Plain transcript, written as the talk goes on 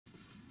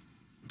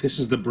This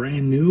is the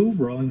brand new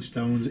Rolling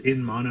Stones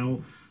in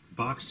mono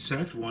box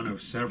set, one of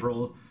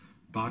several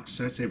box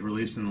sets they've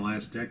released in the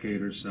last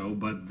decade or so,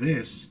 but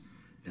this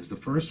is the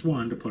first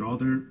one to put all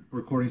their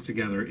recordings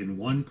together in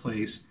one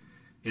place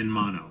in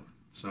mono.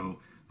 So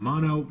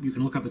mono, you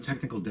can look up the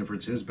technical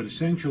differences, but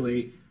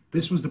essentially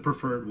this was the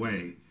preferred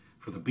way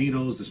for the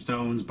Beatles, the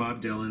Stones,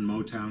 Bob Dylan,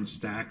 Motown,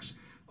 Stax,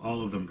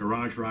 all of them,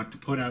 garage rock, to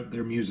put out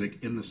their music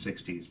in the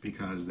 60s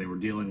because they were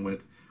dealing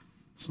with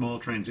small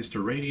transistor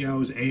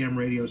radios, AM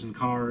radios in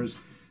cars,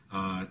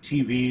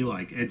 TV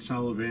like Ed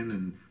Sullivan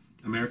and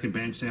American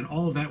Bandstand.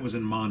 All of that was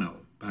in mono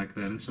back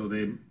then, and so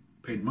they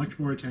paid much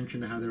more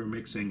attention to how they were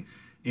mixing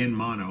in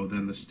mono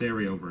than the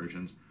stereo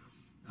versions.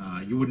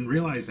 You wouldn't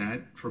realize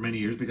that for many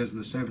years because in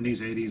the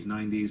 70s, 80s,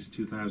 90s,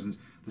 2000s,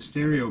 the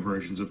stereo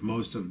versions of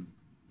most of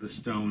the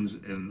Stones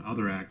and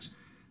other acts'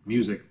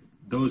 music,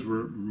 those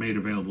were made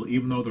available,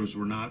 even though those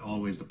were not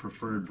always the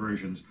preferred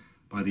versions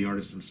by the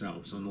artists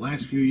themselves. So in the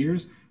last few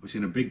years, we've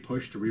seen a big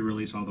push to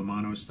re-release all the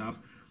mono stuff,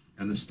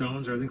 and the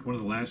Stones are, I think, one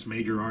of the last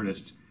major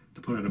artists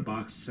to put out a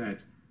box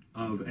set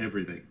of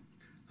everything.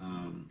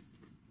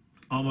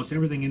 Almost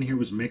everything in here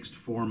was mixed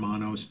for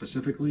mono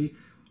specifically,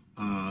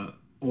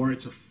 or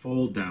it's a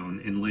fold down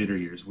in later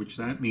years, which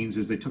that means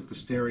is they took the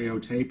stereo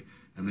tape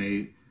and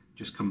they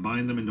just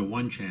combined them into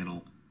one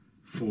channel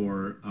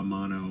for a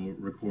mono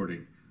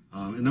recording.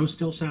 And those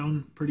still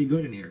sound pretty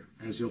good in here,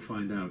 as you'll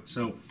find out.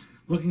 So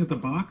looking at the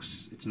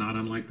box, it's not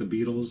unlike the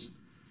Beatles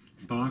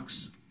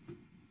box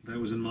that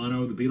was in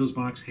mono. The Beatles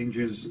box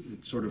hinges,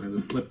 it sort of has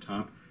a flip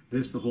top.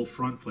 This, the whole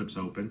front flips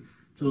open.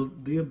 So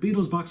the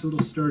Beatles box is a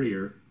little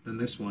sturdier than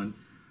this one.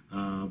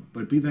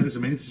 But be that as it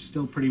may, this is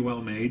still pretty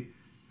well made.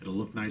 It'll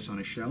look nice on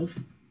a shelf.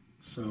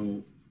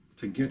 So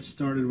to get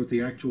started with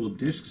the actual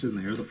discs in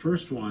there, the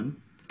first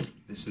one,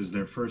 this is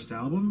their first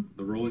album,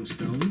 The Rolling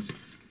Stones.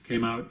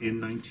 Came out in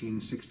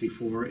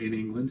 1964 in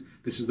England.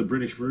 This is the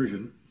British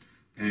version.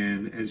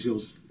 And as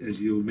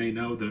you may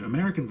know, the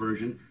American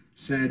version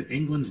said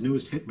England's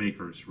newest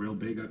hitmakers, real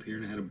big up here,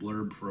 and it had a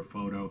blurb for a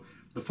photo.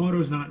 The photo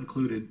is not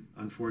included,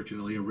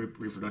 unfortunately. A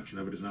reproduction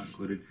of it is not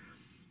included.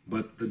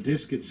 But the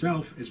disc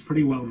itself is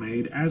pretty well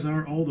made, as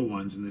are all the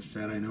ones in this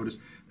set. I noticed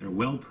they're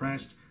well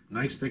pressed,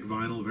 nice thick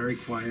vinyl, very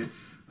quiet.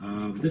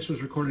 This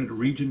was recorded at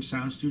Regent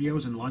Sound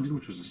Studios in London,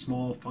 which was a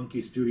small,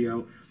 funky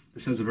studio.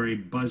 This has a very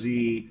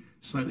buzzy,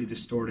 slightly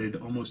distorted,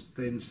 almost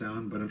thin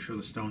sound, but I'm sure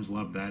the Stones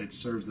loved that. It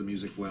serves the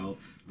music well,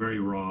 very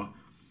raw.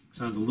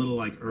 Sounds a little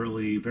like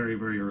early, very,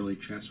 very early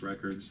Chess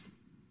records,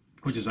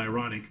 which is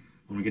ironic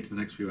when we get to the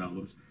next few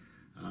albums.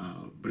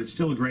 But it's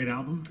still a great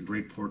album, a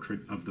great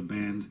portrait of the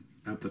band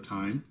at the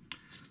time.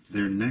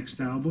 Their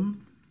next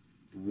album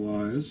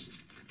was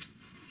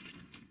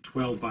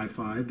 12 by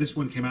 5. This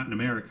one came out in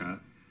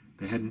America.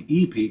 They had an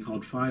EP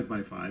called 5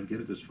 by 5.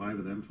 Get it? There's 5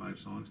 of them, 5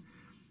 songs.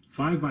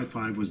 5 by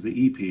 5 was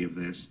the EP of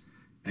this,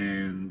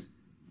 and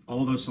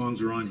all those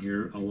songs are on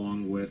here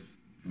along with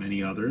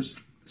many others.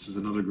 This is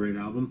another great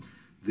album.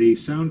 The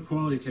sound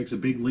quality takes a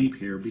big leap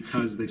here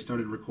because they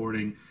started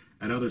recording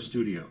at other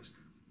studios.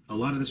 A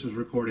lot of this was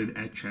recorded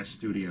at Chess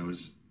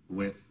Studios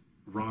with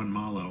Ron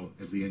Mallow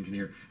as the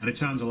engineer, and it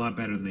sounds a lot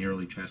better than the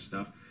early Chess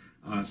stuff.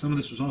 Some of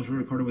this was also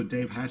recorded with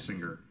Dave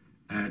Hassinger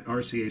at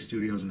RCA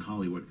Studios in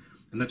Hollywood.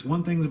 And that's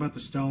one thing about the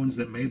Stones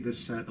that made this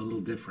set a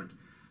little different.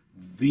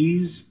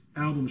 These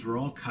albums were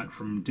all cut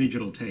from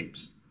digital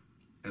tapes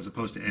as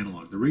opposed to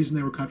analog. The reason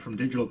they were cut from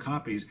digital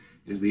copies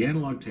is the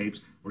analog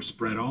tapes were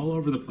spread all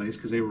over the place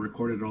because they were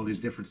recorded at all these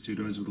different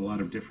studios with a lot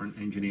of different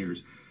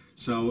engineers.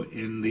 So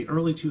in the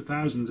early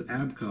 2000s,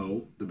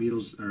 ABKCO, the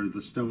Beatles or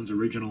the Stones'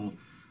 original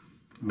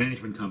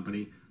management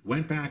company,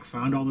 went back,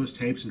 found all those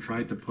tapes, and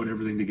tried to put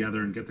everything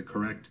together and get the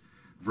correct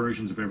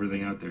versions of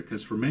everything out there.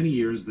 Because for many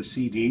years, the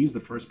CDs, the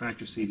first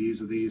batch of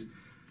CDs of these,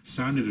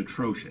 sounded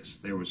atrocious.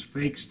 There was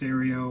fake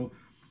stereo,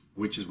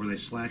 which is where they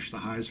slash the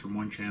highs from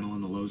one channel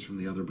and the lows from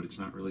the other, but it's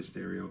not really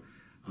stereo.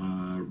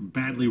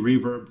 Badly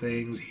reverb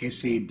things,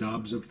 hissy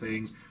dubs of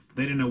things.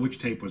 They didn't know which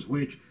tape was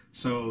which,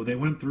 so they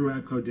went through,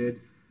 ABKCO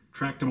did,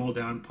 tracked them all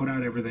down, put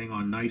out everything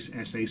on nice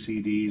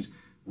SACDs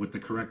with the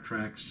correct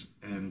tracks,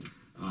 and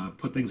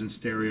put things in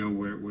stereo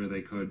where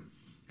they could.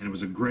 And it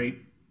was a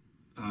great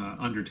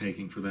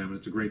undertaking for them, and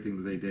it's a great thing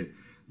that they did.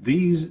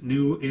 These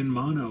new in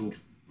mono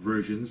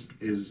versions,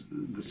 is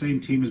the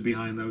same team is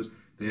behind those.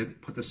 They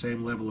had put the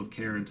same level of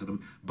care into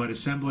them, but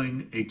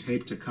assembling a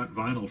tape to cut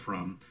vinyl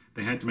from,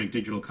 they had to make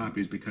digital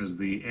copies because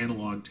the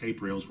analog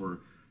tape reels were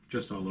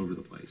just all over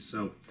the place.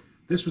 So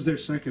this was their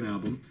second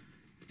album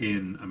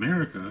in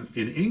America.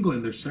 In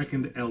England, their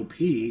second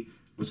LP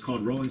was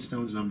called Rolling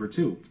Stones No.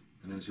 2.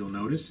 And as you'll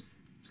notice,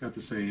 it's got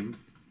the same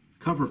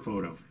cover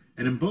photo.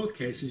 And in both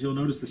cases, you'll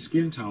notice the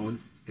skin tone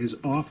is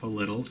off a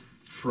little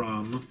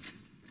from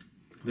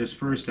this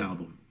first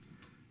album.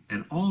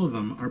 And all of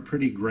them are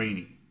pretty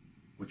grainy,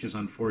 which is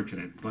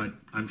unfortunate, but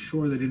I'm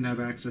sure they didn't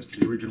have access to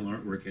the original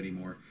artwork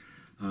anymore.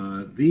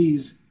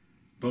 These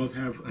both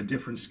have a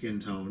different skin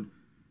tone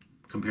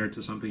compared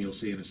to something you'll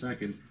see in a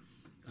second.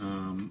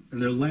 And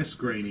they're less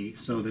grainy,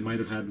 so they might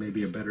have had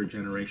maybe a better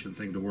generation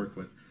thing to work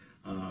with.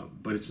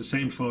 but it's the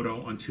same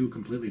photo on two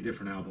completely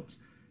different albums.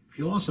 If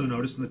you'll also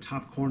notice in the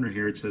top corner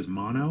here it says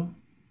mono.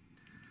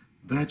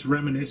 That's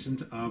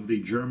reminiscent of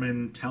the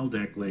German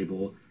Teldec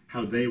label,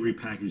 how they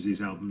repackaged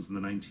these albums in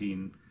the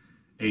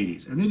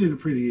 1980s. And they did a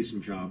pretty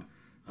decent job,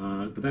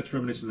 but that's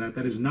reminiscent of that.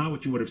 That is not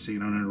what you would have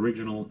seen on an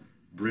original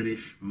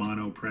British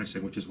mono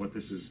pressing, which is what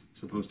this is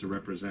supposed to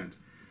represent.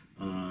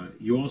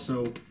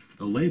 The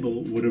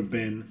label would have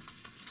been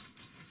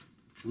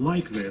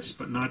like this,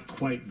 but not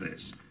quite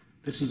this.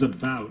 This is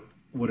about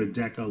what a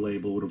Decca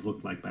label would have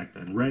looked like back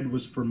then. Red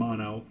was for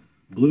mono,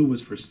 blue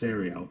was for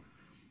stereo,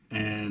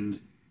 and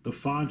the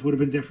font would have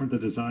been different, the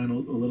design a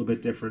little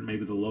bit different,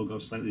 maybe the logo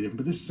slightly different,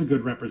 but this is a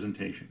good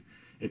representation.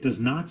 It does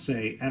not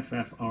say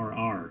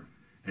FFRR,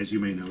 as you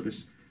may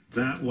notice.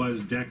 That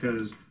was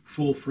Decca's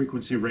full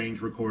frequency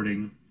range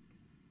recording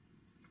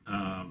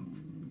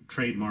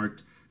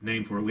trademarked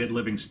name for it. We had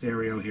Living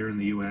Stereo here in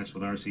the US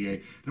with RCA,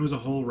 and it was a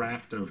whole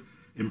raft of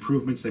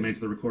improvements they made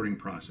to the recording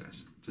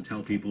process to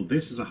tell people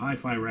this is a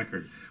hi-fi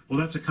record. Well,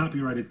 that's a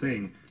copyrighted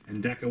thing,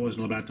 and Decca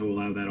wasn't about to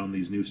allow that on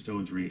these new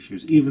Stones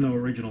reissues, even though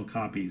original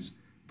copies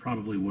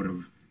probably would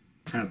have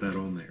had that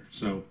on there.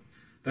 So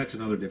that's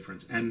another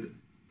difference. And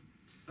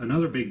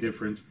another big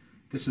difference,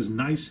 this is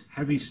nice,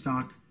 heavy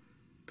stock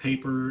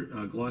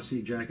paper,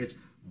 glossy jackets,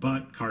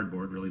 but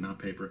cardboard, really, not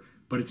paper.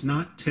 But it's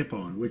not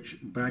tip-on, which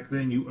back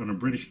then, on a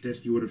British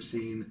disc, you would have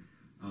seen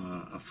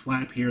a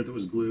flap here that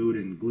was glued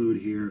and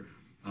glued here.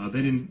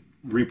 They didn't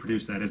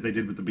reproduce that as they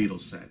did with the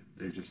Beatles set.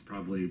 They just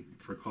probably,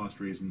 for cost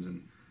reasons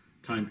and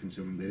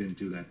time-consuming, they didn't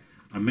do that.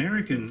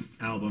 American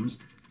albums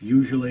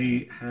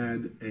usually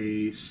had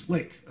a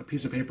slick, a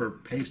piece of paper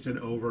pasted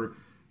over,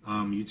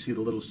 you'd see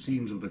the little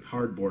seams of the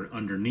cardboard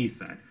underneath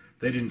that.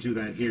 They didn't do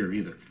that here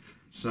either.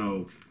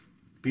 So,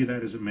 be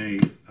that as it may,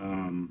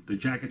 the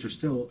jackets are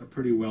still a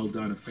pretty well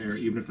done affair,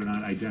 even if they're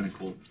not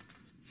identical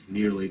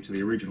nearly to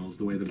the originals,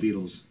 the way the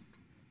Beatles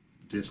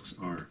discs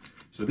are.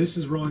 So this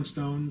is Rolling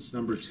Stones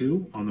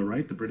 #2 on the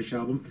right, the British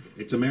album.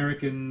 Its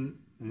American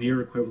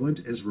near equivalent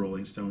is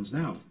Rolling Stones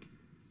Now.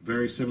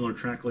 Very similar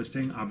track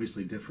listing,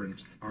 obviously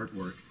different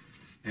artwork.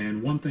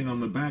 And one thing on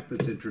the back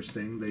that's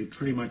interesting, they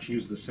pretty much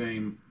use the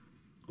same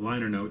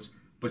liner notes,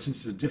 but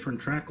since it's a different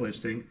track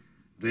listing,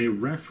 they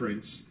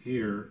reference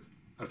here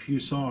a few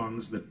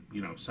songs that,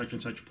 such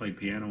and such played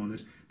piano on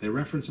this. They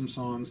reference some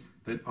songs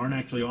that aren't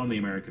actually on the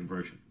American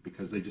version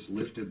because they just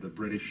lifted the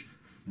British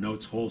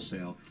notes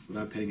wholesale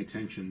without paying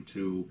attention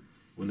to,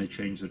 when they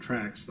changed the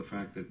tracks, the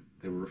fact that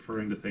they were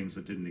referring to things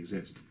that didn't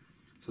exist.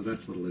 So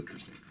that's a little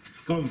interesting.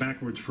 Going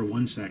backwards for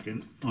 1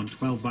 second, on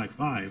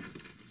 12x5,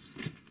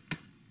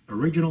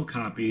 original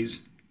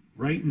copies,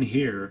 right in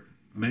here,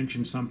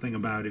 mention something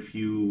about if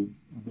you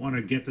want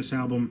to get this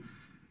album,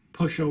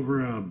 push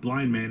over a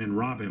blind man and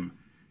rob him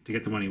to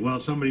get the money. Well,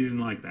 somebody didn't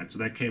like that, so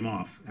that came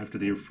off after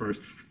the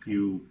first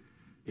few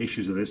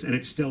issues of this, and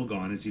it's still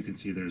gone. As you can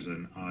see, there's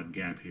an odd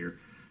gap here.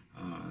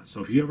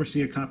 So if you ever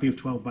see a copy of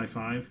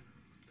 12x5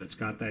 that's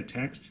got that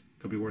text,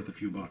 it could be worth a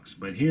few bucks.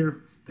 But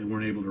here, they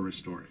weren't able to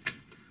restore it.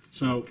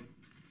 So,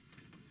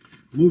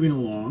 moving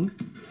along,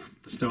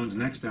 the Stones'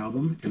 next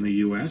album in the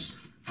US,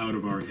 Out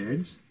of Our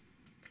Heads.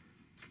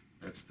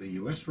 That's the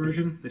US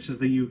version. This is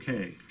the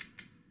UK.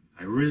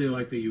 I really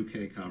like the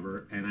UK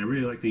cover, and I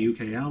really like the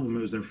UK album.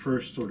 It was their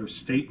first sort of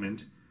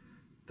statement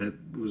that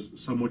was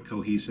somewhat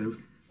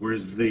cohesive,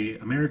 whereas the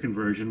American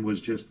version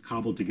was just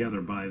cobbled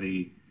together by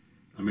the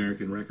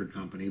American record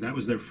company. That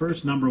was their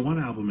first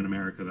 #1 album in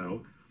America,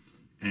 though,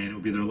 and it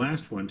will be their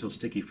last one till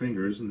Sticky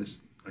Fingers, and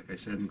this, like I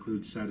said,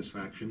 includes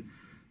Satisfaction.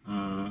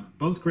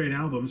 Both great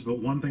albums, but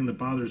one thing that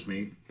bothers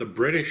me, the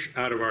British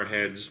Out of Our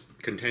Heads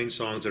contains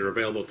songs that are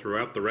available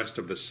throughout the rest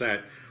of the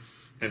set,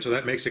 and so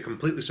that makes it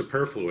completely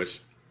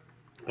superfluous.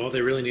 All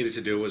they really needed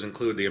to do was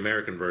include the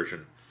American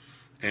version.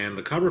 And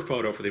the cover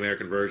photo for the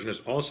American version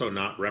is also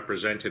not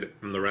represented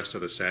in the rest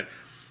of the set.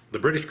 The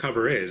British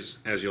cover is,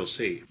 as you'll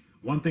see.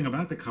 One thing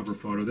about the cover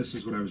photo, this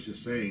is what I was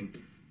just saying,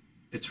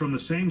 it's from the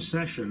same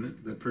session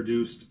that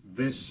produced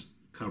this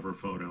cover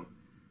photo.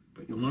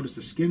 But you'll notice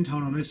the skin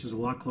tone on this is a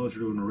lot closer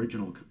to an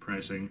original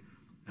pressing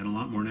and a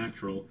lot more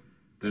natural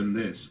than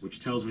this, which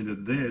tells me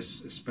that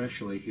this,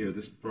 especially here,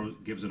 this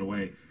gives it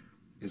away,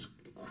 is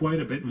quite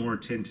a bit more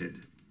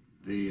tinted.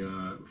 The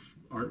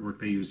artwork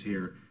they used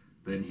here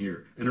than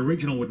here. An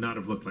original would not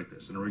have looked like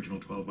this. An original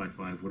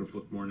 12x5 would have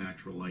looked more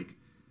natural, like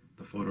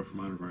the photo from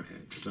Out of Our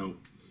Heads. So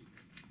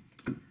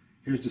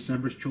here's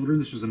December's Children.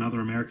 This was another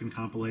American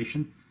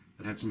compilation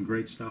that had some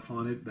great stuff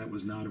on it that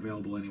was not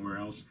available anywhere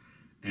else.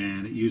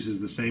 And it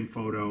uses the same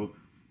photo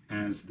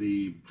as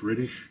the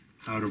British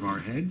Out of Our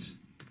Heads,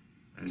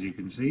 as you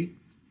can see.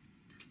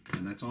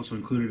 And that's also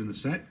included in the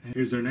set. And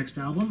here's their next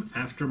album,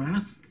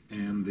 Aftermath.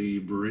 And the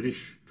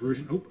British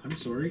version, oh, I'm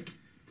sorry,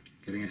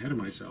 getting ahead of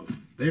myself.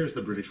 There's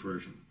the British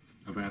version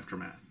of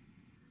Aftermath.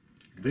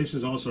 This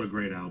is also a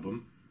great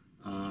album.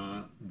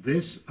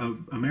 This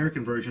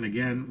American version,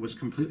 again, was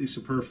completely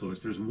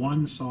superfluous. There's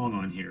one song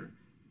on here,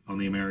 on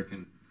the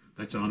American,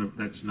 that's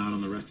not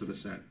on the rest of the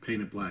set,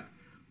 Paint It Black.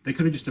 They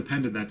could have just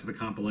appended that to the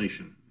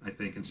compilation, I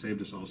think, and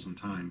saved us all some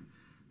time.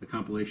 the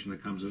compilation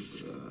that comes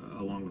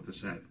along with the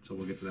set. So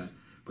we'll get to that.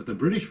 But the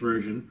British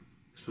version,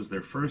 this was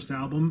their first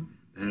album.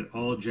 They had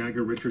all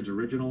Jagger Richards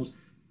originals.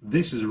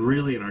 This is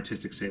really an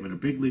artistic statement, a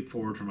big leap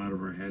forward from Out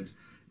of Our Heads.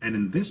 And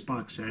in this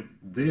box set,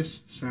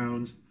 this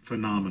sounds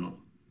phenomenal,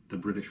 the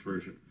British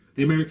version.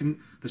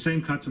 The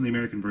same cuts in the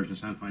American version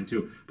sound fine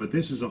too, but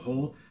this as a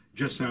whole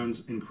just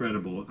sounds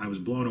incredible. I was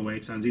blown away.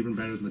 It sounds even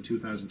better than the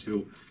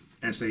 2002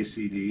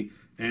 SACD.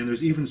 And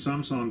there's even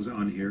some songs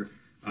on here,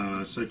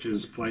 such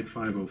as Flight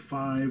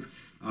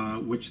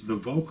 505, which the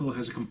vocal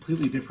has a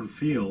completely different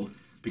feel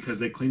because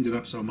they cleaned it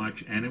up so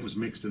much and it was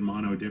mixed in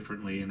mono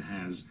differently and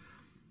has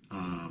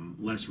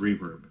less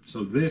reverb.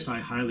 So this I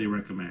highly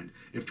recommend.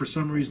 If for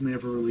some reason they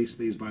ever release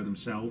these by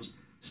themselves,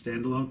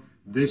 standalone,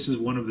 this is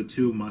one of the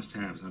two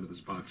must-haves out of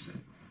this box set.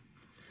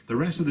 The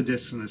rest of the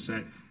discs in this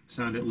set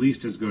sound at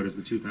least as good as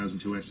the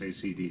 2002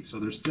 SACD, so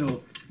they're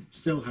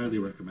still highly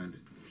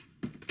recommended.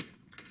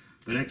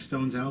 The next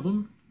Stones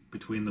album,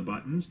 Between the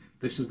Buttons,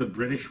 this is the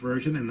British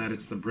version in that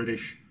it's the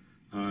British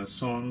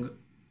song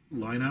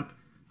lineup.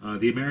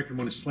 The American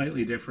one is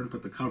slightly different,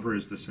 but the cover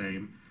is the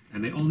same,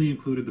 and they only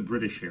included the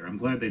British here. I'm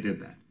glad they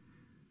did that.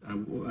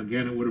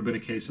 Again, it would have been a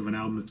case of an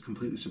album that's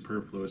completely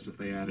superfluous if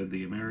they added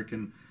the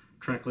American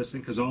track listing,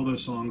 because all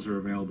those songs are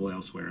available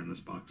elsewhere in this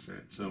box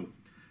set. So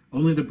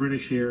only the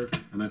British here,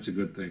 and that's a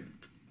good thing.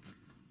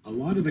 A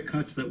lot of the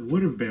cuts that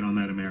would have been on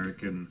that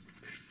American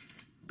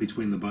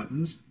Between the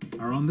Buttons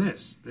are on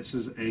this. This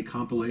is a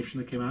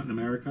compilation that came out in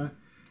America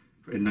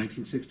in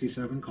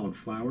 1967 called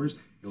Flowers.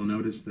 You'll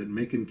notice that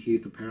Mick and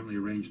Keith apparently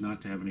arranged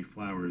not to have any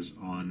flowers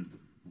on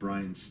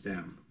Brian's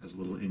stem as a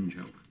little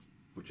in-joke,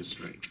 which is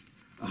strange.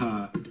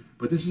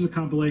 But this is a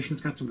compilation.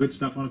 It's got some good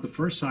stuff on it. The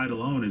first side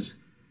alone is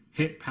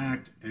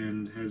hit-packed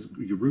and has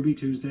your Ruby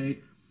Tuesday,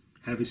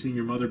 Have You Seen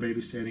Your Mother,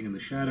 Baby Standing in the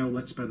Shadow,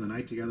 Let's Spend the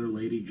Night Together,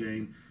 Lady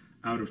Jane,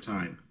 Out of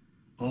Time.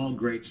 All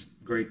great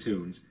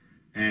tunes.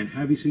 And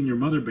Have You Seen Your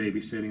Mother,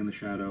 Baby Standing in the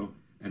Shadow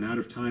and Out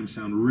of Time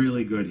sound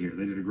really good here.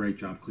 They did a great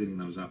job cleaning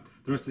those up.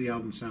 The rest of the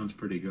album sounds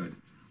pretty good.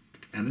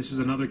 And this is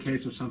another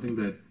case of something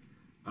that,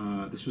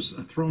 this was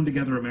a thrown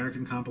together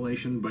American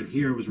compilation, but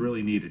here it was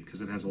really needed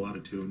because it has a lot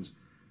of tunes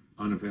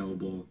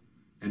unavailable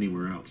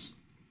anywhere else.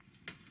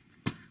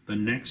 The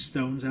next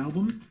Stones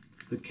album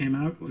that came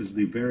out was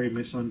the very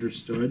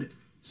misunderstood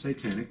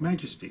Satanic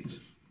Majesties.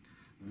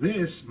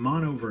 This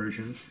mono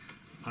version,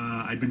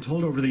 I'd been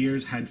told over the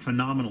years, had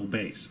phenomenal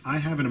bass. I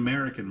have an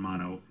American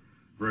mono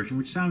version,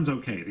 which sounds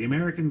okay. The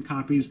American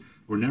copies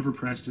were never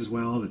pressed as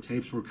well. The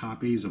tapes were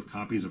copies of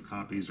copies of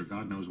copies, or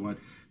God knows what.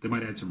 They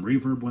might add some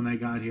reverb when they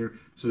got here,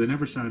 so they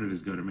never sounded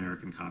as good,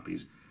 American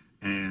copies.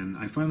 And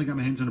I finally got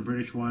my hands on a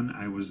British one.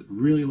 I was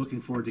really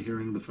looking forward to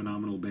hearing the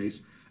phenomenal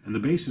bass. And the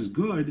bass is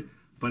good,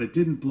 but it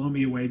didn't blow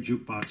me away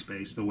jukebox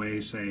bass the way,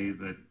 say,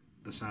 that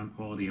the sound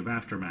quality of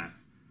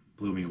Aftermath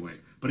blew me away.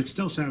 But it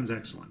still sounds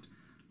excellent.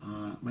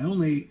 My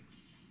only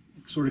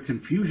sort of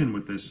confusion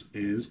with this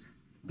is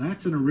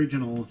that's an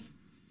original,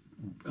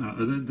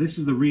 this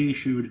is the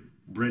reissued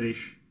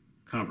British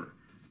cover.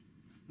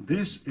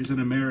 This is an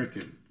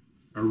American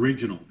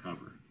original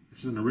cover. This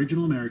is an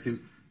original American.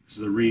 This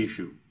is a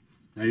reissue.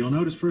 Now you'll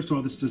notice, first of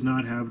all, this does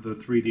not have the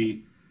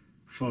 3D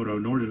photo,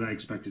 nor did I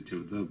expect it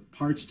to. The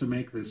parts to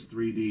make this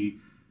 3D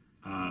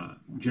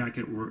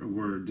jacket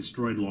were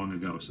destroyed long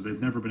ago, so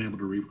they've never been able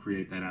to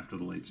recreate that after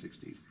the late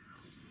 60s.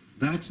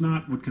 That's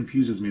not what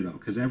confuses me, though,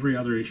 because every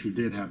other issue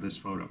did have this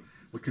photo.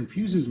 What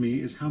confuses me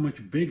is how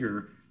much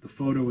bigger the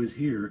photo is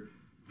here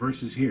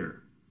versus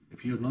here.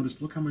 If you'll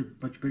notice, look how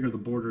much bigger the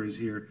border is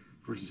here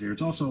versus here.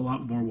 It's also a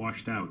lot more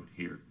washed out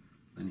here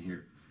than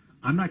here.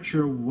 I'm not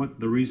sure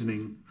what the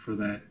reasoning for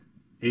that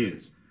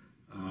is.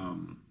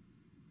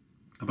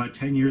 About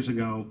 10 years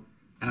ago,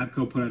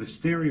 ABKCO put out a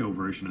stereo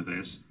version of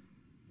this.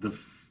 The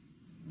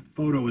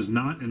photo was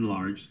not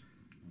enlarged,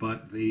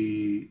 but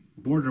the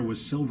border was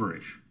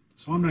silverish.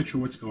 So I'm not sure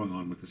what's going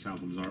on with this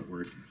album's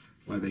artwork,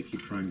 why they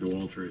keep trying to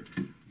alter it.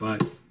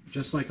 But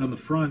just like on the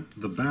front,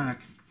 the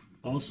back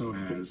also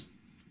has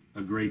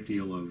a great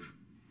deal of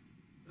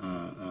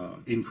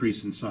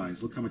increase in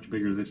size. Look how much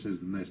bigger this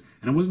is than this.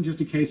 And it wasn't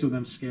just a case of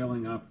them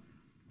scaling up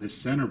this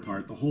center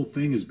part. The whole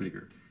thing is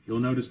bigger. You'll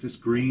notice this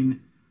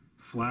green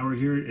flower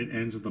here, it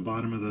ends at the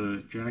bottom of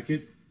the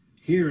jacket.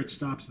 Here it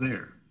stops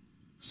there.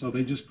 So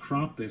they just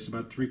cropped this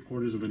about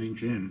 3/4 of an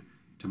inch in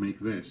to make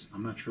this.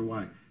 I'm not sure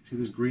why. See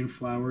this green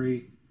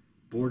flowery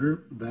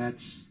border?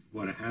 That's,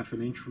 what, a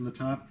 1/2 inch from the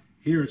top?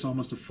 Here it's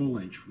almost a full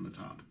inch from the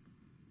top.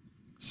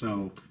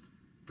 So,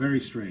 very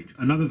strange.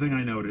 Another thing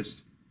I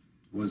noticed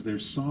was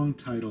there's song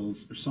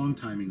titles, or song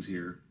timings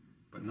here,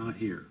 but not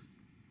here.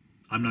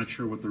 I'm not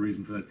sure what the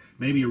reason for that is.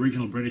 Maybe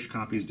original British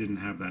copies didn't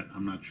have that,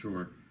 I'm not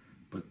sure.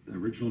 But the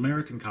original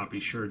American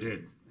copies sure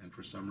did. And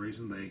for some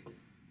reason they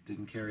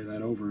didn't carry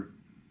that over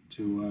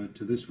to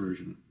this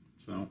version.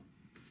 So,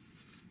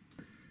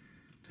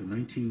 to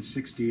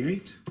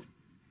 1968.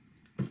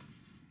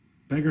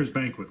 Beggar's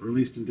Banquet,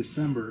 released in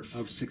December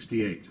of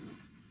 '68.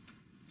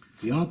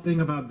 The odd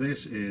thing about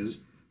this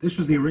is, this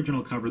was the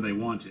original cover they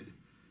wanted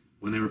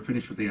when they were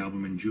finished with the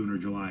album in June or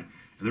July.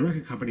 And the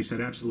record company said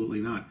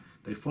absolutely not.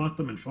 They fought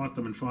them and fought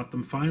them and fought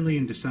them. Finally,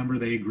 in December,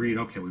 they agreed,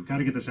 okay, we've got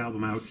to get this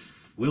album out.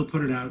 We'll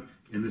put it out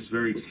in this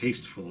very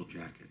tasteful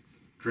jacket,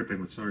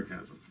 dripping with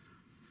sarcasm.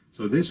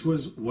 So this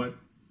was what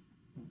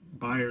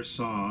buyers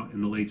saw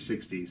in the late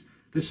 60s.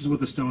 This is what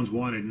the Stones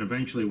wanted, and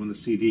eventually when the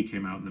CD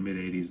came out in the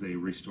mid-80s, they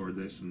restored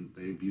this, and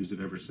they've used it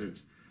ever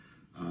since.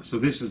 So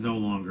this is no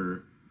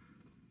longer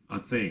a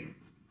thing,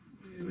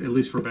 at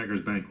least for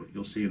Beggar's Banquet.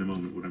 You'll see in a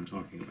moment what I'm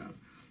talking about.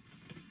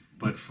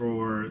 But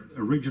for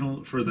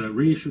the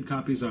reissued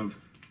copies of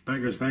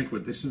Beggar's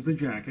Banquet, this is the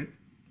jacket.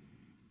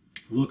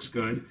 Looks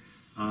good.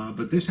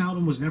 But this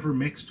album was never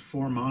mixed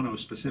for mono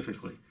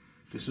specifically.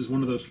 This is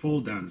one of those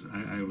fold-downs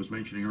I was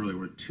mentioning earlier,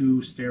 where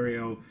two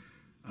stereo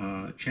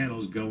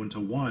channels go into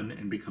one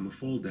and become a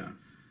fold-down.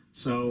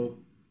 So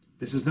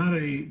this is not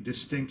a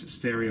distinct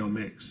stereo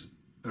mix,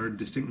 or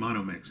distinct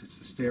mono mix. It's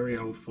the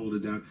stereo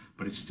folded down,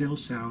 but it still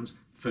sounds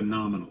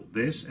phenomenal.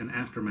 This and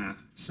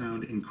Aftermath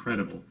sound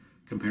incredible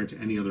compared to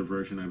any other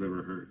version I've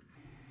ever heard.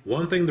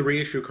 One thing the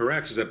reissue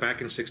corrects is that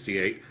back in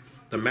 '68,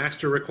 the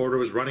master recorder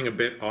was running a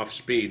bit off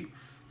speed,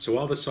 so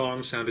all the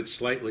songs sounded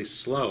slightly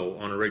slow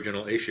on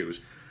original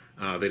issues.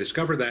 They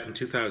discovered that in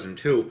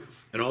 2002,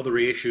 and all the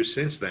reissues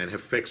since then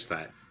have fixed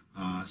that.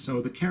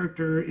 So the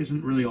character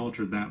isn't really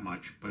altered that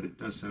much, but it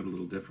does sound a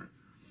little different.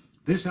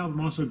 This album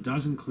also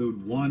does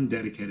include one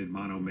dedicated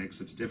mono mix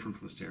that's different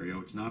from the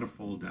stereo. It's not a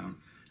fold down,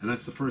 and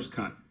that's the first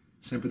cut,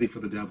 Sympathy for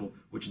the Devil,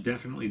 which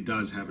definitely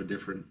does have a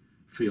different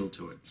feel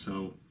to it.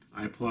 So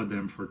I applaud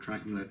them for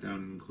tracking that down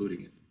and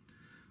including it.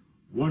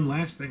 One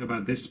last thing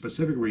about this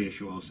specific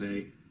reissue I'll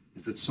say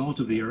is that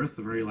Salt of the Earth,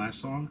 the very last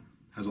song,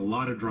 has a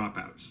lot of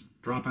dropouts.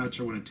 Dropouts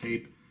are when a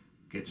tape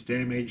gets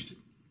damaged,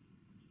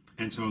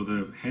 and so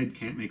the head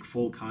can't make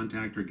full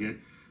contact or get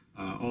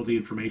all the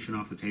information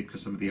off the tape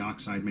because some of the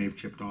oxide may have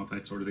chipped off,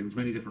 that sort of thing. There's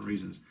many different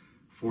reasons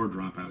for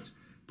dropouts.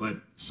 But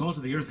Salt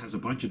of the Earth has a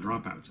bunch of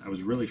dropouts. I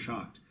was really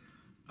shocked.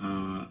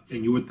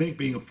 And you would think,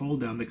 being a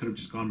fold-down, they could have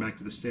just gone back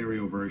to the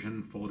stereo version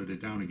and folded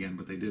it down again,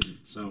 but they didn't.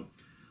 So,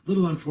 a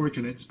little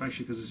unfortunate,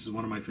 especially because this is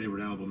one of my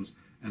favorite albums,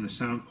 and the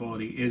sound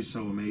quality is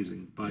so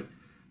amazing. But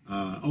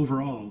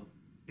overall,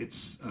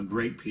 it's a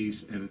great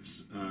piece, and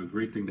it's a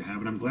great thing to have.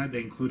 And I'm glad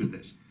they included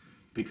this,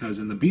 because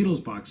in the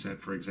Beatles box set,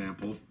 for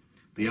example,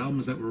 the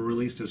albums that were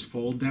released as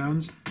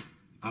fold-downs,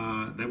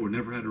 that were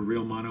never had a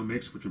real mono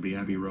mix, which would be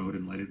Abbey Road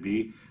and Let It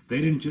Be, they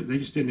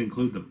just didn't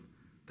include them.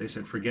 They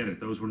said, forget it.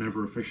 Those were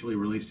never officially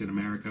released in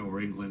America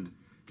or England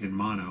in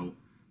mono.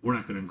 We're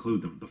not going to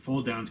include them. The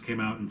fold-downs came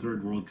out in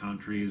third world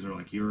countries, or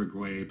like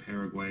Uruguay,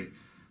 Paraguay,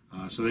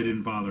 so they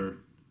didn't bother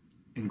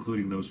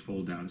including those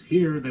fold-downs.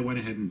 Here, they went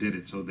ahead and did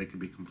it so they could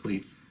be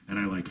complete, and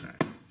I like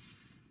that.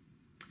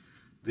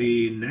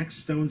 The next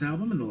Stones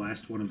album, and the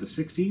last one of the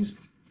 60s,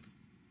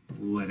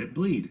 Let It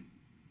Bleed.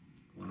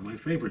 One of my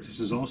favorites. This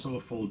is also a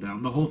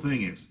fold-down. The whole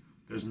thing is.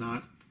 There's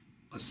not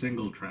a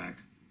single track,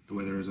 the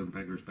way there is on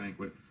Beggar's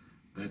Banquet,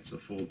 that's a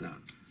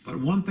fold-down.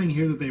 But one thing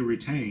here that they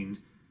retained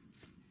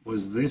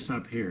was this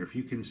up here. If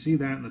you can see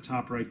that in the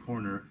top right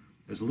corner,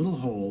 there's a little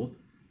hole.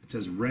 It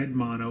says red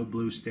mono,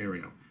 blue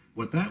stereo.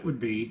 What that would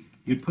be,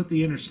 you'd put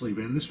the inner sleeve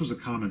in. This was a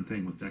common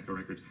thing with Decca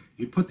Records.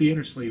 You'd put the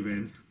inner sleeve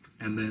in,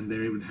 and then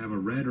they would have a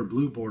red or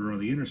blue border on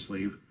the inner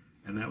sleeve,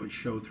 and that would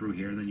show through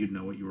here, and then you'd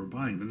know what you were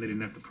buying. Then they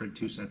didn't have to print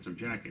two sets of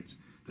jackets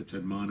that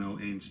said mono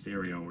and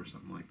stereo or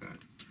something like that.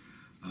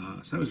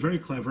 So that was very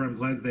clever. I'm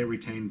glad that they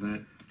retained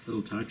that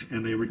little touch,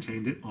 and they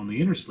retained it on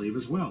the inner sleeve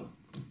as well.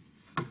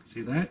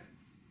 See that?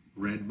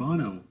 Red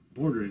mono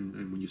border,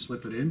 and when you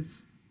slip it in,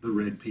 the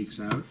red peeks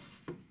out,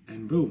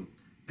 and boom.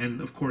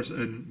 And of course,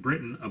 in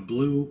Britain, a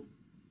blue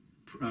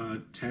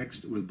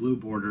text with blue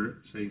border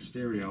saying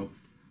stereo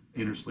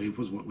inner sleeve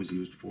was what was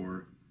used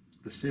for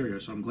the stereo.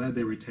 So I'm glad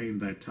they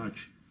retained that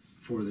touch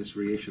for this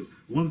reissue.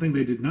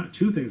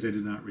 Two things they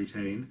did not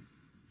retain.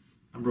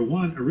 Number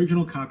one,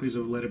 original copies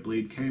of Let It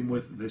Bleed came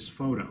with this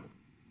photo.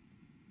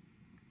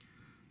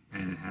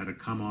 And it had a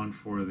come on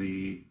for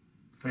the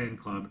fan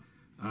club.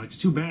 It's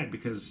too bad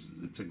because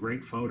it's a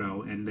great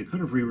photo, and they could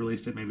have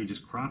re-released it, maybe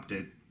just cropped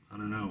it. I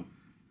don't know,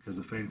 because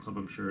the fan club,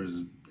 I'm sure,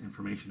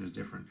 information is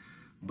different.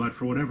 But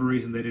for whatever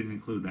reason, they didn't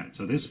include that.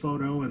 So this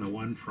photo and the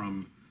one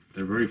from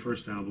their very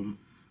first album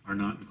are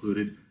not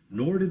included,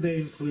 nor did they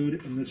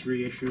include in this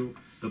reissue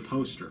the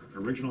poster.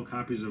 Original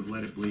copies of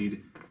Let It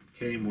Bleed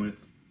came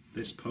with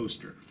this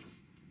poster.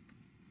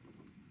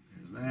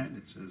 There's that.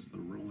 It says the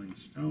Rolling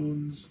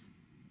Stones.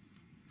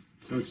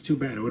 So it's too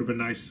bad. It would have been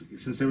nice,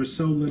 since there was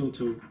so little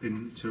to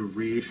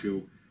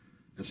reissue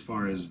as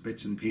far as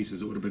bits and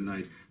pieces, it would have been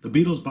nice. The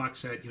Beatles box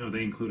set,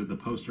 they included the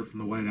poster from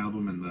the White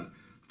Album and the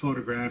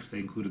photographs. They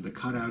included the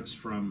cutouts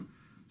from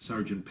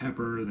Sgt.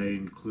 Pepper. They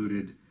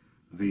included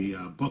the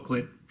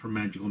booklet from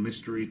Magical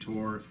Mystery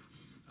Tour,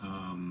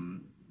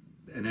 and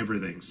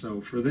everything. So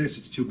for this,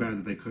 it's too bad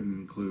that they couldn't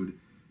include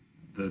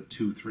the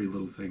 2-3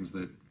 little things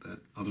that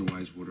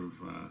otherwise would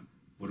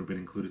have been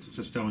included, since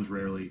the Stones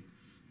rarely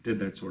did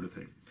that sort of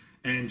thing.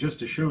 And just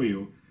to show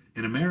you,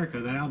 in America,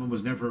 that album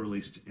was never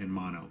released in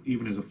mono,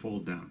 even as a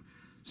fold-down.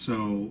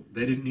 So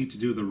they didn't need to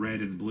do the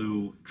red and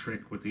blue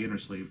trick with the inner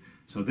sleeve.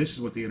 So this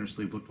is what the inner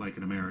sleeve looked like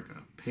in America,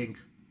 pink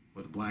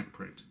with a black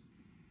print.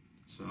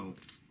 So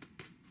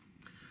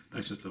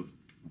that's just a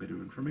bit of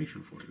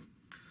information for you.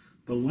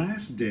 The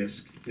last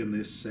disc in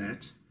this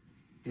set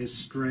is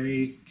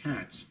Stray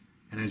Cats.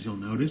 And as you'll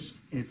notice,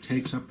 it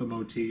takes up the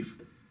motif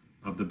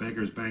of the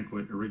Beggar's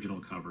Banquet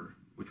original cover,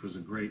 which was a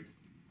great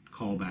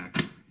callback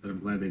that I'm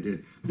glad they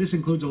did. This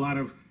includes a lot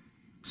of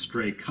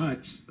stray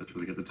cuts, that's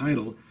where they get the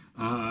title,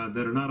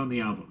 that are not on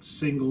the album.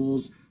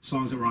 Singles,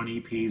 songs that were on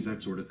EPs,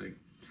 that sort of thing.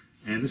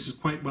 And this is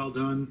quite well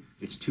done.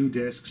 It's 2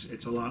 discs.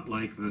 It's a lot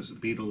like the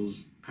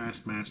Beatles'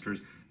 Past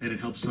Masters, and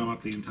it helps sum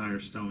up the entire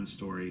Stones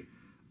story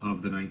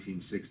of the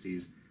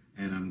 1960s.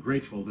 And I'm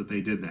grateful that they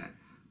did that.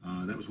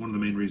 That was one of the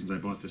main reasons I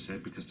bought this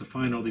set, because to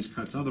find all these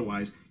cuts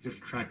otherwise, you'd have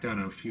to track down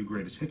a few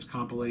greatest hits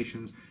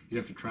compilations. You'd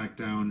have to track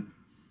down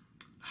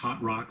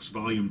Hot Rocks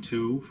Volume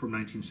 2 from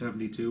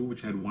 1972,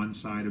 which had one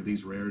side of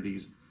these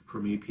rarities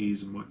from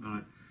EPs and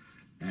whatnot.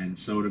 And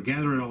so to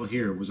gather it all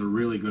here was a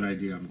really good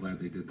idea. I'm glad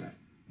they did that.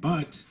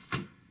 But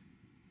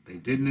they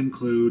didn't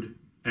include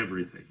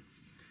everything.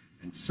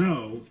 And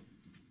so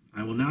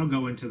I will now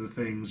go into the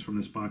things from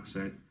this box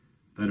set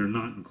that are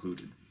not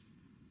included.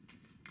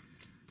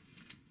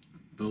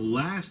 The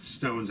last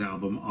Stones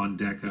album on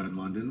Decca in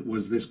London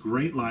was this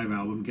great live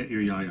album, Get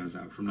Yer Ya-Yas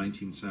Out, from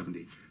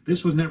 1970.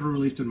 This was never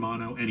released in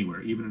mono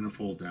anywhere, even in a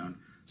fold-down.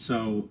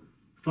 So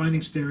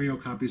finding stereo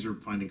copies, or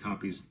finding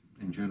copies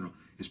in general,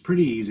 is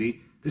pretty easy.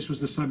 This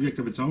was the subject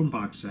of its own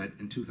box set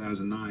in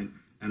 2009,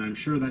 and I'm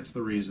sure that's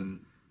the reason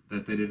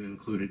that they didn't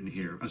include it in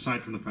here,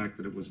 aside from the fact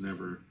that it was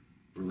never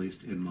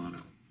released in mono.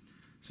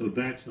 So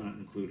that's not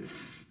included.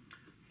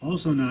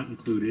 Also not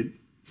included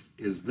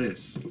is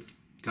this,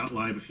 Got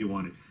Live If You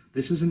Want It.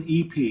 This is an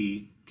EP,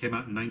 came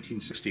out in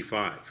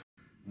 1965.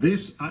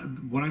 This,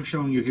 what I'm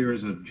showing you here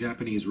is a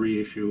Japanese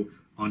reissue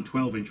on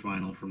 12-inch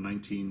vinyl from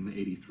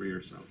 1983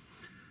 or so.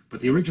 But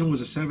the original was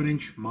a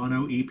 7-inch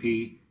mono EP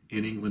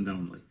in England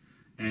only.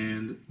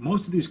 And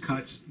most of these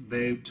cuts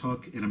they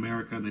took in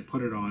America and they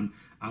put it on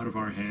Out of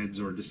Our Heads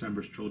or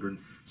December's Children.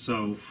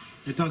 So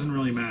it doesn't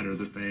really matter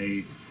that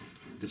they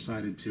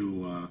decided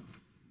to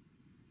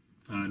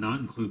not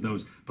include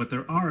those. But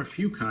there are a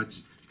few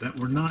cuts that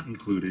were not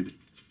included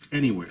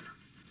anywhere.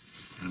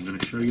 And I'm going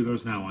to show you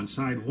those now. On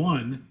side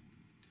 1,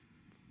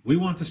 We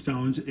Want the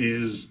Stones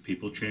is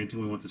people chanting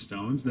We Want the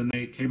Stones. Then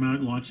they came out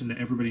and launched into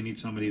Everybody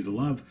Needs Somebody to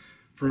Love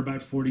for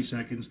about 40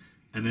 seconds,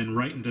 and then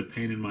right into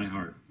Pain in My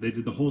Heart. They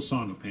did the whole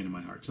song of Pain in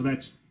My Heart. So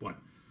that's, what,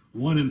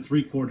 1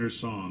 3/4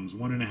 songs,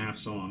 1.5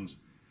 songs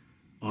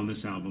on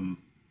this album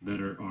that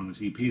are on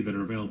this EP that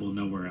are available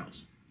nowhere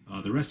else.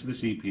 The rest of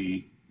this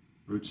EP,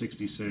 Route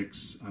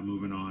 66, I'm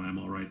Moving On, I'm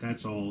All Right,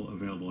 that's all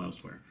available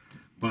elsewhere.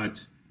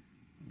 But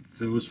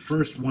those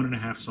first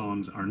 1.5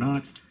 songs are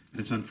not, and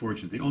it's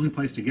unfortunate. The only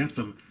place to get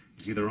them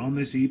is either on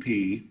this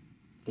EP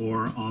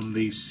or on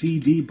the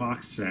CD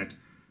box set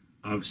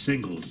of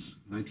singles,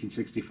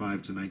 1965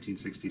 to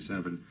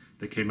 1967,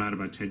 that came out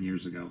about 10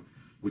 years ago,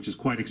 which is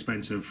quite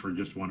expensive for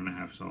just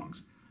 1.5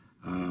 songs.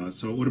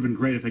 So it would have been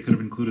great if they could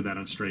have included that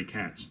on Stray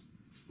Cats.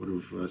 Would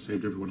have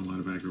saved everyone a lot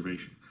of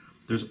aggravation.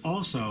 There's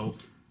also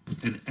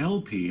an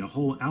LP, a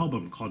whole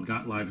album called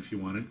Got Live If You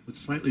Want It, with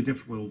slightly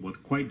different, well,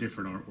 with quite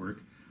different artwork,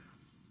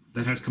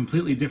 that has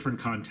completely different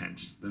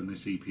contents than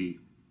this EP.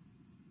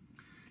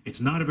 It's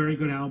not a very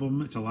good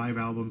album. It's a live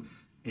album.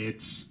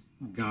 It's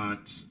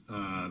got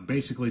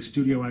basically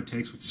studio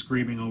outtakes with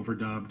screaming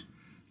overdubbed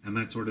and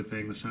that sort of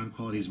thing. The sound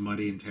quality is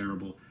muddy and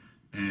terrible.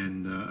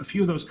 And a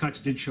few of those cuts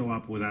did show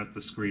up without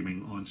the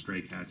screaming on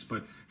Stray Cats.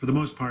 But for the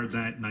most part,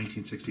 that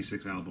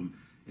 1966 album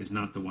is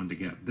not the one to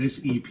get.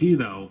 This EP,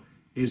 though,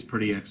 is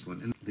pretty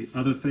excellent. And the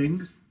other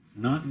thing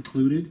not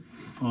included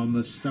on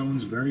the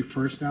Stones' very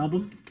first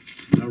album,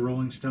 The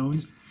Rolling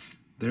Stones,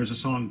 there's a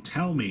song,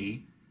 Tell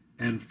Me,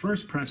 and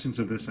first pressings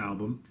of this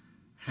album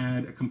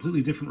had a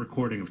completely different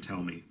recording of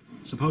Tell Me,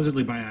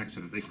 supposedly by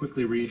accident. They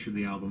quickly reissued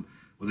the album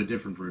with a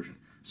different version.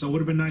 So it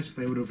would have been nice if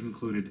they would have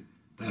included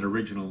that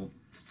original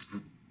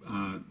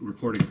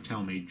recording of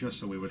Tell Me, just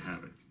so we would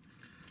have it.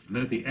 And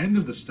then at the end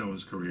of the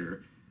Stones'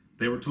 career,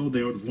 they were told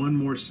they owed one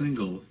more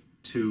single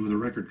to the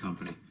record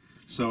company.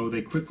 So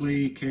they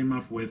quickly came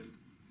up with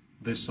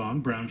this song,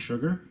 Brown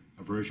Sugar,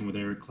 a version with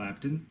Eric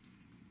Clapton.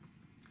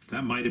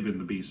 That might have been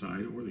the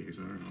B-side, or the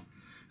A-side, I don't know.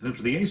 And then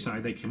for the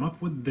A-side, they came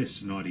up with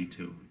this naughty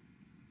tune.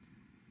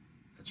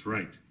 That's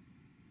right.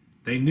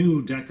 They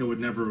knew Decca would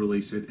never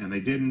release it, and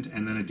they didn't,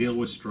 and then a deal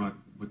was struck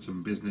with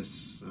some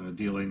business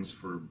dealings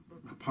for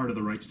part of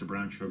the rights to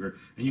Brown Sugar.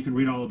 And you can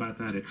read all about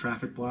that at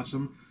Traffic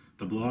Blossom,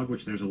 the blog,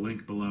 which there's a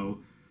link below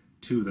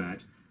to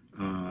that.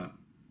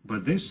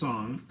 But this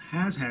song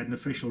has had an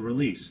official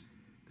release.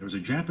 There was a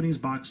Japanese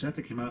box set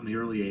that came out in the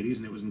early 80s,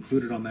 and it was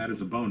included on that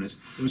as a bonus.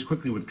 It was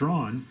quickly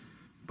withdrawn,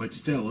 but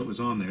still, it was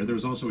on there. There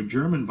was also a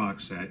German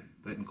box set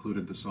that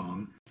included the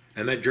song.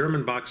 And that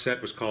German box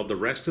set was called The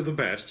Rest of the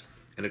Best,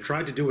 and it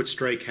tried to do what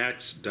Stray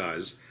Cats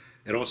does.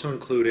 It also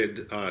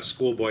included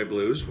Schoolboy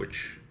Blues,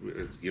 which,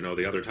 you know,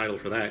 the other title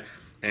for that,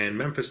 and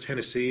Memphis,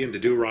 Tennessee, and To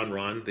Do Ron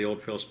Ron, the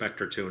old Phil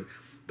Spector tune.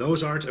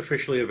 Those aren't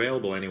officially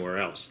available anywhere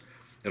else.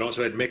 It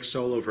also had mixed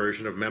solo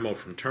version of Memo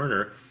from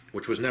Turner,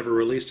 which was never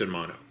released in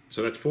mono.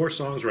 So that's 4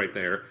 songs right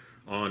there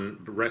on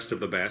Rest of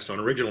the Best, on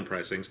original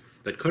pressings,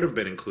 that could have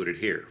been included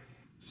here.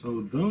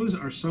 So those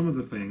are some of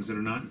the things that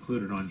are not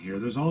included on here.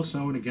 There's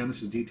also, and again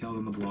this is detailed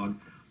in the blog,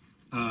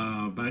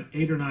 about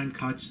 8 or 9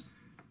 cuts,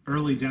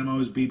 early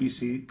demos,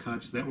 BBC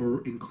cuts, that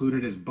were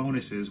included as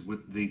bonuses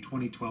with the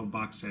 2012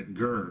 box set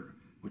Yer,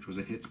 which was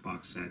a hits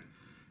box set.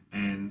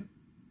 And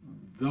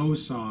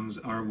those songs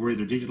were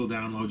either digital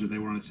downloads or they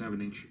were on a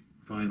 7-inch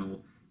vinyl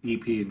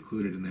EP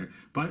included in there.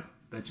 But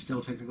that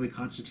still technically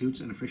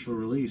constitutes an official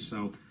release,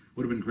 so it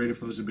would have been great if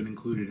those had been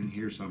included in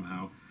here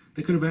somehow.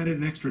 They could have added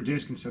an extra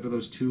disc instead of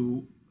those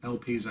 2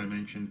 LPs I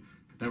mentioned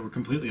that were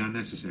completely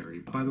unnecessary.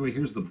 By the way,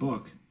 here's the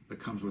book that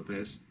comes with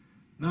this.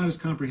 Not as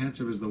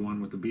comprehensive as the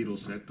one with the Beatles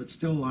set, but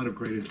still a lot of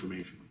great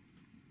information.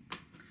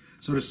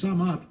 So to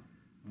sum up,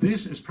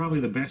 this is probably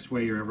the best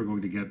way you're ever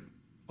going to get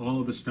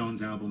all of the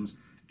Stones albums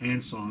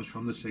and songs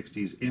from the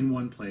 60s in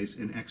one place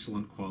in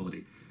excellent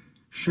quality.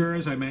 Sure,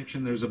 as I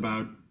mentioned, there's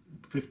about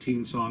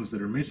 15 songs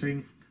that are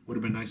missing. Would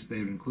have been nice if they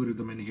had included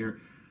them in here,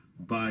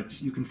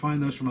 but you can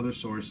find those from other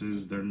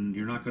sources.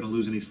 You're not going to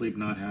lose any sleep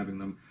not having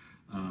them.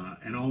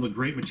 And all the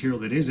great material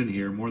that is in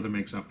here more than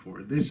makes up for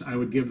it. This, I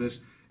would give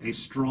this a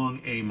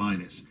strong A-.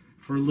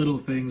 For little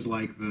things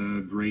like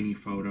the grainy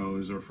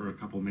photos or for a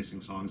couple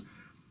missing songs.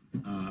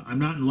 I'm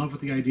not in love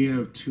with the idea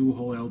of 2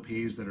 whole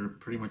LPs that are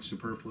pretty much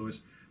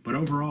superfluous, but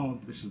overall,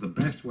 this is the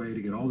best way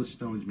to get all the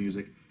Stones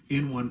music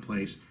in one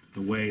place,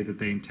 the way that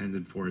they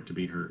intended for it to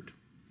be heard.